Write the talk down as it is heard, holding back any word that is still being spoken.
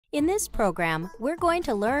In this program, we're going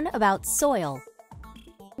to learn about soil.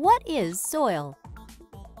 What is soil?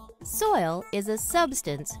 Soil is a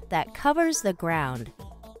substance that covers the ground.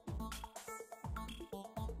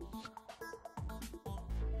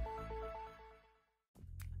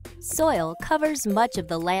 Soil covers much of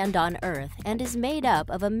the land on Earth and is made up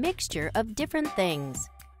of a mixture of different things.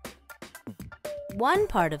 One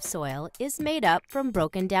part of soil is made up from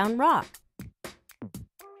broken down rock.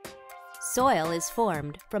 Soil is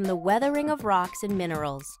formed from the weathering of rocks and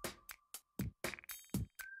minerals.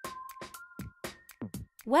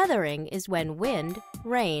 Weathering is when wind,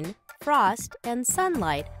 rain, frost, and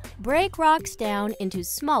sunlight break rocks down into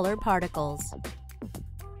smaller particles.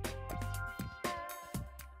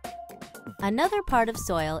 Another part of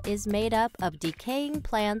soil is made up of decaying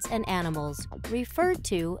plants and animals, referred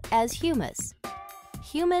to as humus.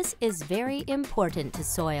 Humus is very important to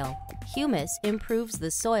soil. Humus improves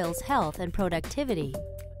the soil's health and productivity.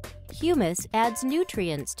 Humus adds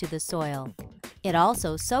nutrients to the soil. It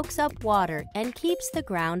also soaks up water and keeps the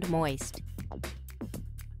ground moist.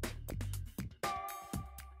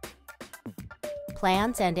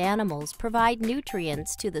 Plants and animals provide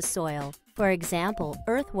nutrients to the soil. For example,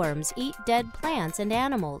 earthworms eat dead plants and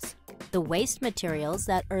animals. The waste materials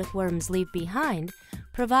that earthworms leave behind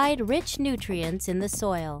provide rich nutrients in the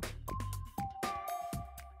soil.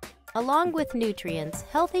 Along with nutrients,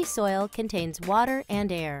 healthy soil contains water and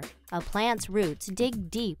air. A plant's roots dig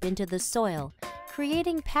deep into the soil,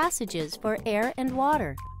 creating passages for air and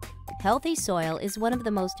water. Healthy soil is one of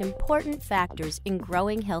the most important factors in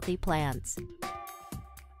growing healthy plants.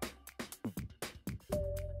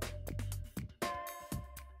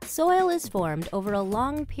 Soil is formed over a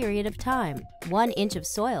long period of time. 1 inch of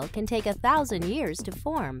soil can take 1,000 years to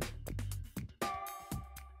form.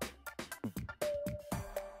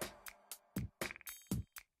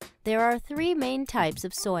 There are 3 main types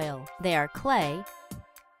of soil. They are clay,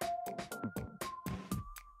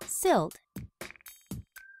 silt,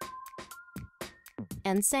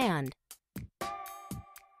 and sand.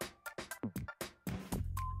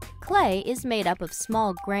 Clay is made up of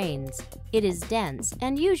small grains. It is dense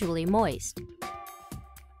and usually moist.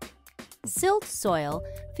 Silt soil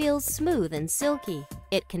feels smooth and silky.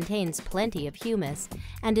 It contains plenty of humus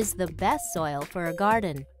and is the best soil for a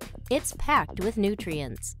garden. It's packed with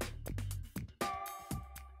nutrients.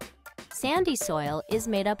 Sandy soil is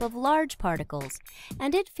made up of large particles,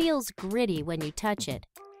 and it feels gritty when you touch it.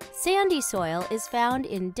 Sandy soil is found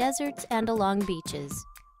in deserts and along beaches.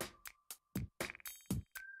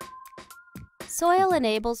 Soil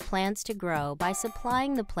enables plants to grow by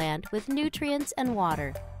supplying the plant with nutrients and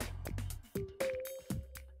water.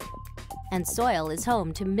 And soil is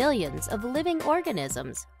home to millions of living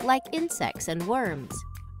organisms, like insects and worms.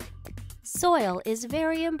 Soil is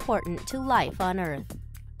very important to life on Earth.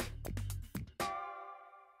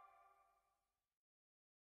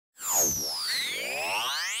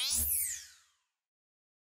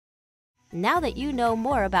 Now that you know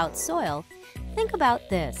more about soil, think about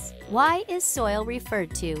this. Why is soil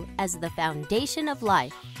referred to as the foundation of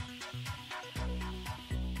life?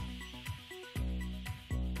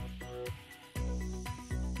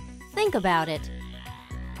 Think about it.